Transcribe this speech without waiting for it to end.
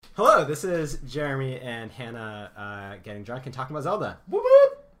Hello, this is Jeremy and Hannah getting drunk and talking about Zelda. Whoop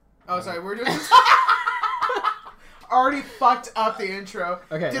whoop! Oh, sorry, we're doing this. Already fucked up the intro.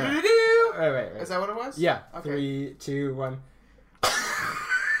 Okay. Do-do-do-do. Wait. Is that what it was? Yeah. Okay. 3, 2, 1.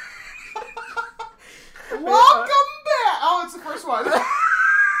 Welcome back! Oh, it's the first one.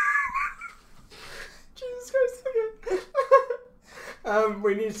 Jesus Christ, okay.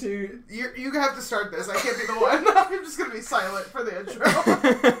 We need to... You have to start this. I can't be the one. I'm just gonna be silent for the intro.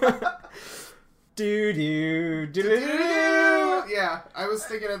 Do-do-do-do-do-do. Yeah, I was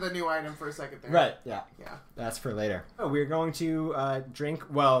thinking of the new item for a second there. Right, yeah. Yeah. That's for later. Oh, we're going to drink,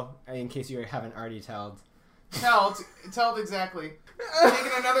 well, in case you haven't already told. Tell exactly.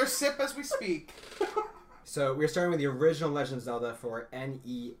 Taking another sip as we speak. So we're starting with the original Legend of Zelda for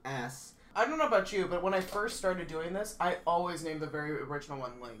NES. I don't know about you, but when I first started doing this, I always named the very original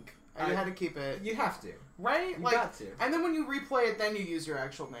one Link. I had to keep it. You have to. Right? You got to. And then when you replay it, then you use your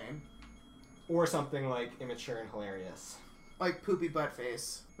actual name. Or something like immature and hilarious. Like Poopy Butt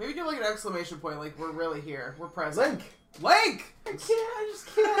Face. Maybe do like an exclamation point, like we're really here. We're present. Link! Link! I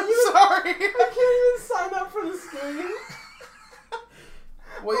just can't. Sorry! I can't even sign up for this game.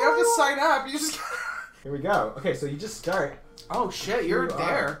 Well, you have to sign up. You just... Here we go. Okay, so you just start. Oh shit, you're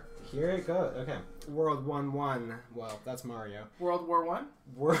there. Here it goes. Okay. World 1-1. Well, that's Mario. World War One?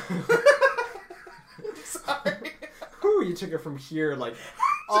 Sorry. Whew, you took it from here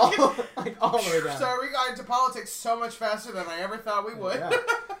all the way down. Sorry, we got into politics so much faster than I ever thought we would. Yeah.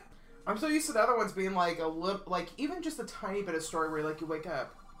 I'm so used to the other ones being like a little, like even just a tiny bit of story where like you wake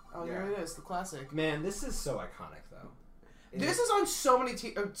up. Oh, Yeah. here it is, the classic. Man, this is so iconic, though. This is on so many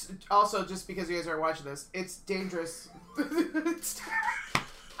also, just because you guys are watching this, it's dangerous.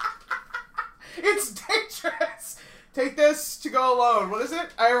 It's dangerous. Take this to go alone. What is it?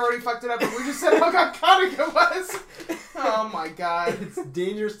 I already fucked it up, but we just said how iconic it was. Oh my god. It's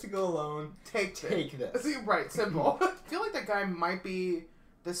dangerous to go alone. Take this. Right, simple. I feel like that guy might be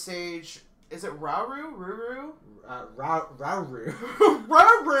the sage. Is it Rauru? Ruru? Rauru.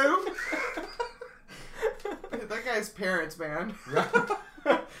 Rauru! That guy's parents, man.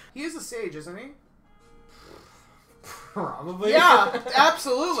 He is a sage, isn't he? Probably. Yeah,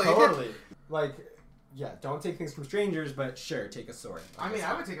 absolutely. Totally. Yeah, don't take things from strangers, but sure, take a sword. I mean,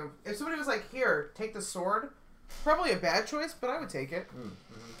 I would take if somebody was like, here, take the sword, probably a bad choice, but I would take it.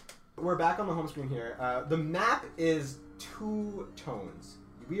 Mm-hmm. We're back on the home screen here. The map is 2 tones.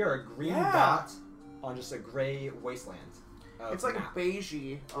 We are a green dot on just a gray wasteland. It's like a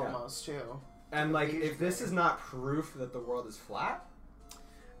beigey almost, too. And, if this is not proof that the world is flat...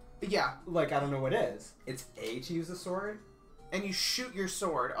 Yeah. I don't know what is. It's A to use the sword. And you shoot your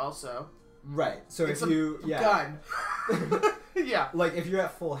sword, also. Right. So it's if you... gun. Yeah. If you're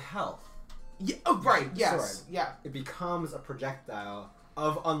at full health... Yeah. Oh, right. Yes. Sword, yeah. It becomes a projectile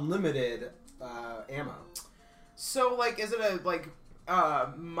of unlimited ammo. So, is it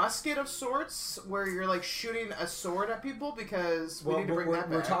a musket of sorts where you're shooting a sword at people because we need to bring that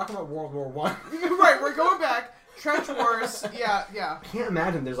back? We're talking about World War One. Right, we're going back. Trench wars. Yeah. I can't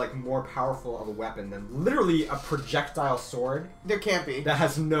imagine there's more powerful of a weapon than literally a projectile sword. There can't be. That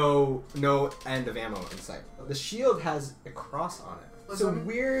has no end of ammo in sight. The shield has a cross on it. So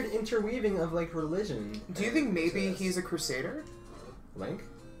weird interweaving of religion. Do you think maybe he's a crusader? Link?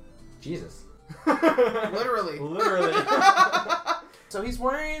 Jesus. Literally. Literally. So he's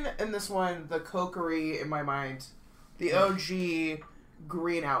wearing, in this one, the Kokiri, in my mind, the OG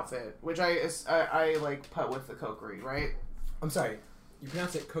green outfit, which I put with the Kokiri, right? I'm sorry, you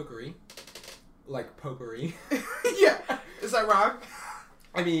pronounce it Kokiri? Like potpourri? Yeah. Is that wrong?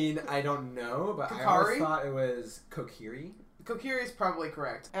 I mean, I don't know, but Kokari? I always thought it was Kokiri. Kokiri is probably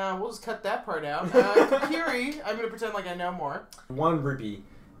correct. We'll just cut that part out. Kokiri, I'm going to pretend like I know more. 1 rupee,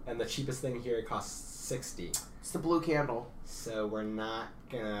 and the cheapest thing here costs 60. It's the blue candle. So we're not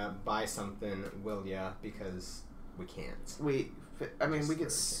gonna buy something, will ya? Because we can't. We can't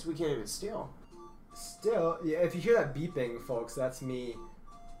even steal. Still, yeah, if you hear that beeping, folks, that's me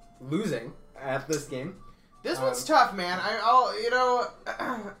losing at this game. This one's tough, man. A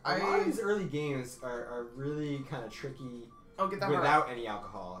lot of these early games are really kind of tricky. Oh, get that without any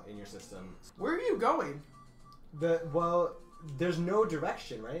alcohol in your system. Where are you going? There's no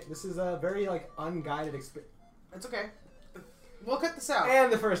direction, right? This is a very unguided experience. It's okay. We'll cut this out.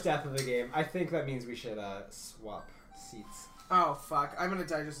 And the first death of the game. I think that means we should swap seats. Oh, fuck. I'm gonna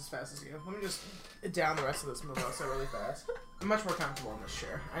die just as fast as you. Let me just down the rest of this mimosa really fast. I'm much more comfortable in this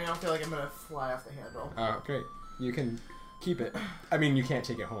chair. I don't feel like I'm gonna fly off the handle. Oh, great. You can keep it. I mean, you can't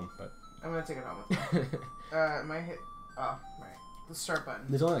take it home, but... I'm gonna take it home with me. My hit... Oh, right. The start button.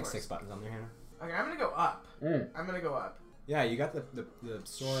 There's only 6 buttons on there, Hannah. Okay, I'm gonna go up. I'm gonna go up. Yeah, you got the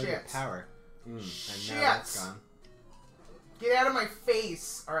sword Shit. of power. And Shit. now that's gone. Get out of my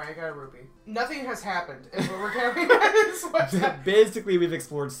face! Alright, I got a rupee. Nothing has happened. Is what we're carrying is what's happened. Basically, we've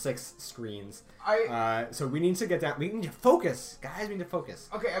explored 6 screens. I So we need to get down. We need to focus, guys. We need to focus.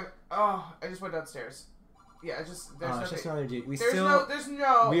 okay. I just went downstairs. Yeah, I just there's It's just nothing. another dude. There's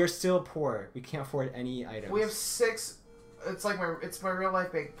no. We are still poor. We can't afford any items. We have 6. It's like my real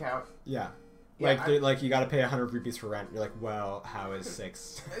life bank account. Yeah. Yeah, Like you got to pay 100 rupees for rent. You're like, well, how is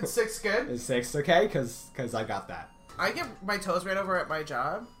 6? It's 6 good. Is 6 okay? Because I got that. I get my toes ran over at my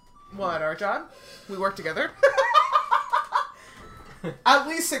job. Well, at our job, we work together. At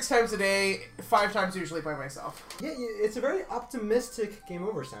least 6 times a day, 5 times usually by myself. Yeah, it's a very optimistic game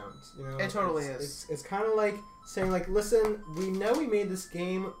over sound. You know, It totally is. It's kind of like saying, like, listen, we know we made this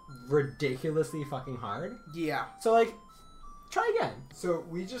game ridiculously fucking hard. Yeah. So, like, try again. So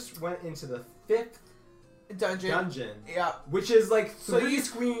we just went into the 5th dungeon. Yeah. Which is like So three you-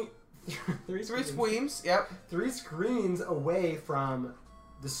 screens. 3 squeams. Yep. 3 screens away from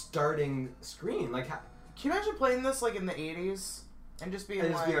the starting screen. Like, Can you imagine playing this like in the 80s and just being and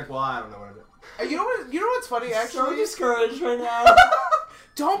just like, being like, well, I don't know what it is. You know what's funny I'm so actually? discouraged right now.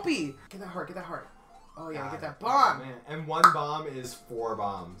 Don't be. Get that heart. Get that heart. Oh yeah, God, get that oh, bomb. man. And 1 bomb is 4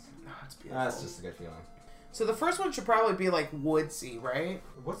 bombs. Oh, it's beautiful. That's just a good feeling. So the first one should probably be like woodsy, right?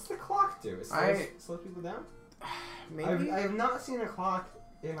 What's the clock do? It slows people down? Maybe. I have not seen a clock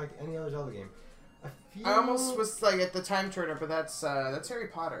in like any other Zelda game. I almost was like at the time turner, but that's Harry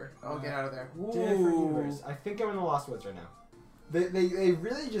Potter. I'll get out of there. Different Ooh. universe. I think I'm in the Lost Woods right now. They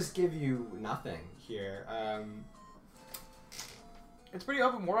really just give you nothing here. It's pretty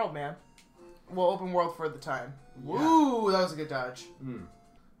open world, man. Well, open world for the time. Yeah. Ooh, that was a good dodge. Mm.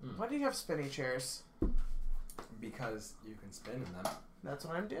 Why do you have spinny chairs? Because you can spin in them. That's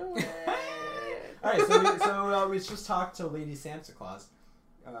what I'm doing. Alright, so we just talked to Lady Santa Claus.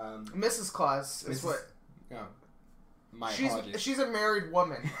 Mrs. Claus is Mrs. what. Oh, my apologies. She's a married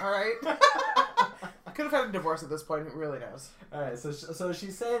woman. All right. Could have had a divorce at this point. Who really knows? Alright, so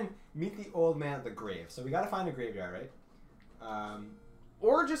she's saying meet the old man at the grave. So we gotta find a graveyard, right?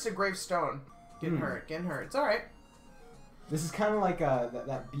 Or just a gravestone. Getting hurt. It's all right. This is kind of like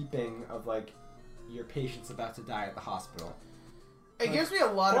that beeping of like your patient's about to die at the hospital. It gives me a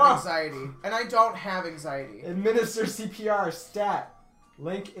lot of anxiety, and I don't have anxiety. Administer CPR. Stat.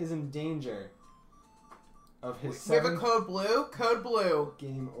 Link is in danger of his We have a 7th code blue. Code blue.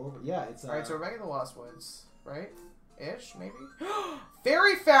 game over. Yeah, it's All right, so we're back in the Lost Woods, right? Ish, maybe.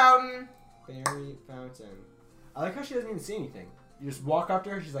 Fairy fountain. Fairy fountain. I like how she doesn't even see anything. You just walk up to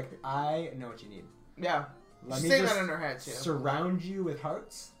her. She's like, "I know what you need. Yeah. Let She's me saying just that in her head too. surround you with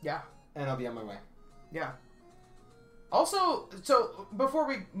hearts, Yeah. and I'll be on my way." Yeah. Also, so before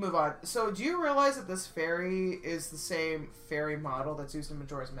we move on, so do you realize that this fairy is the same fairy model that's used in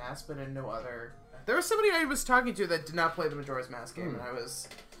Majora's Mask, but in no other? There was somebody I was talking to that did not play the Majora's Mask game, and I was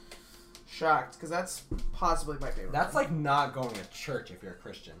shocked because that's possibly my favorite. That's like not going to church if you're a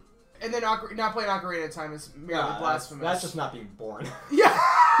Christian. And then not playing Ocarina of Time is merely blasphemous. That's just not being born. Yeah.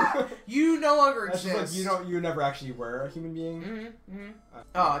 You no longer That's exist. just like you never actually were a human being. Mm-hmm.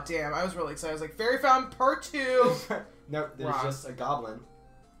 Oh damn! I was really excited. I was like, Fairy Fountain Part 2. Nope, there's Wrong. just a goblin.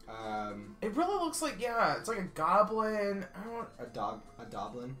 It really looks like it's like a goblin. A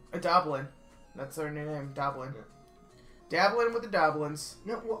doblin. A Doblin. That's their new name, Doblin. Yeah. Dabbling with the Doblins.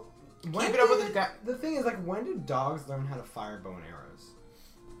 No, well, Keep it up with the thing is, like, when did dogs learn how to fire bow and arrows?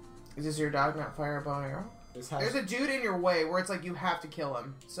 Is this your dog not fire a bow and arrow? There's a dude in your way where it's like you have to kill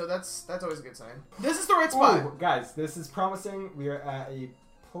him. So that's always a good sign. This is the right spot. Ooh, guys, this is promising. We are at a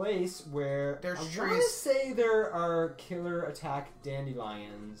place where There's I want trees. to say there are killer attack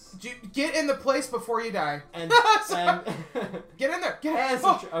dandelions. Get in the place before you die. And, Sorry. and Get in there. Get And in.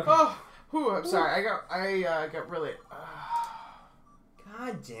 some Oh, whew, I'm sorry. I got really.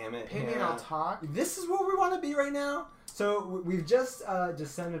 God damn it! Pay me and I'll talk. This is where we want to be right now. So we've just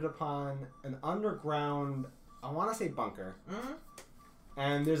descended upon an underground, I want to say bunker,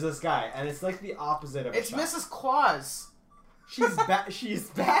 and there's this guy, and it's like the opposite of. It's a shop. Mrs. Claus. She's back. She's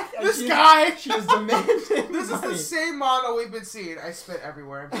back. And This guy. She is demanding. This is the money. same model we've been seeing. I spit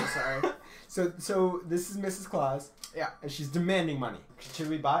everywhere. I'm so sorry. So this is Mrs. Claus. Yeah. And she's demanding money. Should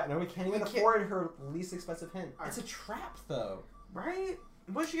we buy it? No, we can't even We can't. afford her least expensive hint. It's a trap, though. Right?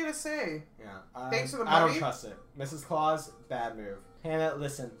 What's she gonna say? Yeah. Thanks for the I don't money? trust it. Mrs. Claus, bad move. Hannah,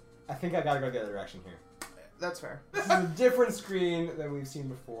 listen. I think I gotta go the other direction here. That's fair. This is a different screen than we've seen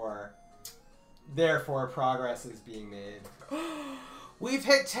before. Therefore, progress is being made. We've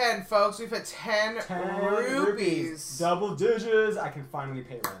hit 10, folks. We've hit 10 rupees. Double digits. I can finally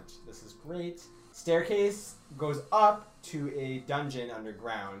pay rent. This is great. staircase goes up to a dungeon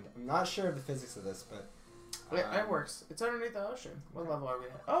underground. I'm not sure of the physics of this, but it works. It's underneath the ocean. What level are we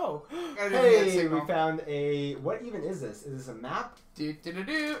at? Oh, hey, we found a. What even is this? Is this a map?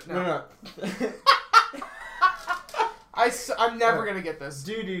 No. I'm never gonna get this.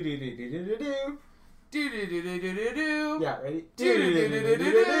 Do. Yeah, ready?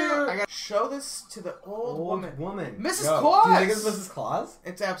 I gotta show this to the old woman. Mrs. Yo, Claus! Do you think it's Mrs. Claus?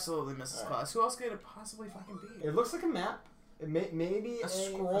 It's absolutely Mrs. Claus. Who else could it possibly fucking be? It looks like a map. It maybe a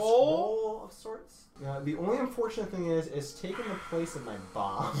scroll of sorts. The only unfortunate thing is it's taking the place of my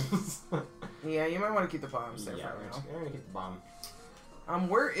bombs. Yeah, you might want to keep the bombs there for now. I'm gonna keep the bomb.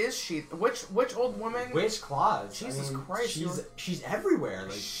 Where is she? Which old woman? Which Claus? Jesus Christ! She's everywhere.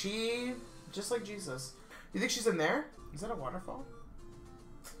 Like she, just like Jesus. You think she's in there? Is that a waterfall?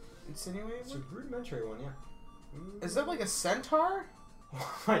 Insinuating? It's a rudimentary one, yeah. Is that like a centaur?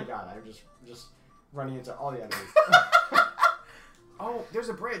 Oh my god! I'm just running into all the enemies. Oh, there's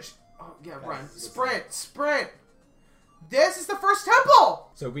a bridge. Oh yeah, run! Sprint! This is the first temple.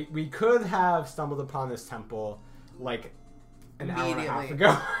 So we could have stumbled upon this temple like an hour and a half immediately.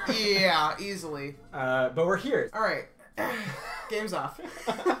 ago. Yeah, easily. But we're here. All right, game's off.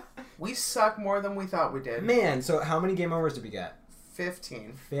 We suck more than we thought we did. Man, so how many game overs did we get?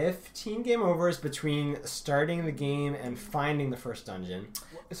 15. 15 game overs between starting the game and finding the first dungeon.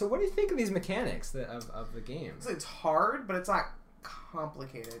 So what do you think of these mechanics of the game? It's hard, but it's not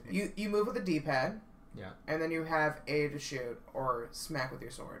complicated. You move with a D-pad. Yeah. And then you have A to shoot or smack with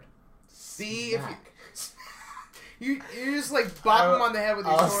your sword. C if you just like bop him on the head with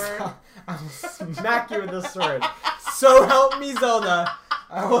your sword. I'll smack you with the sword. So help me, Zelda.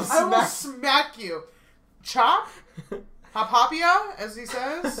 I will smack you. Chop. Hopapia, as he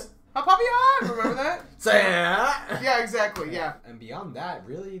says. Hopapia! Remember that? Yeah, exactly, yeah. And beyond that,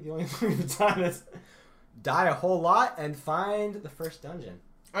 really, the only thing we've done is die a whole lot and find the first dungeon.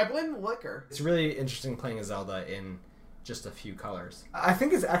 I blame the liquor. It's really interesting playing a Zelda in just a few colors. I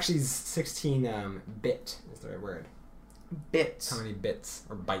think it's actually 16 bit is the right word. Bits. How many bits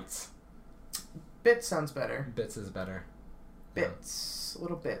or bytes? Bits sounds better. Bits is better. Bits.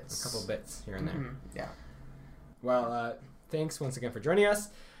 Little bits. A couple bits here and there. Mm-hmm. Yeah. Well, thanks once again for joining us.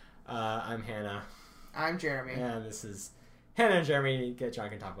 I'm Hannah. I'm Jeremy. And this is Hannah and Jeremy Get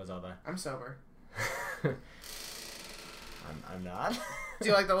Drunk and Talk About Zelda. I'm sober. I'm not. Do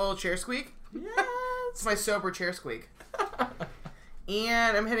you like the little chair squeak? Yeah. It's my sober chair squeak.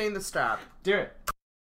 And I'm hitting the stop. Do it.